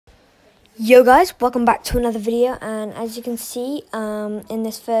Yo guys, welcome back to another video, and as you can see in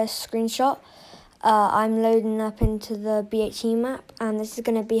this first screenshot, I'm loading up into the BHE map, and this is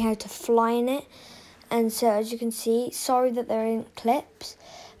going to be how to fly in it. And so as you can see, sorry that there aren't clips,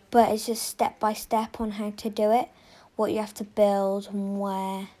 but it's just step by step on how to do it, what you have to build and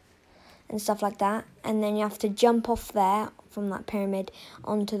where and stuff like that. And then you have to jump off there from that pyramid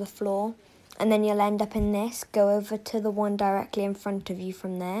onto the floor, and then you'll end up in this, go over to the one directly in front of you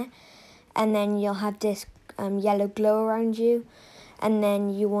from there. And then you'll have this yellow glow around you, and then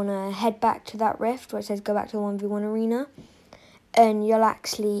you want to head back to that rift where it says go back to the 1v1 arena, and you'll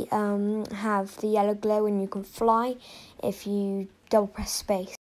actually have the yellow glow and you can fly if you double press space.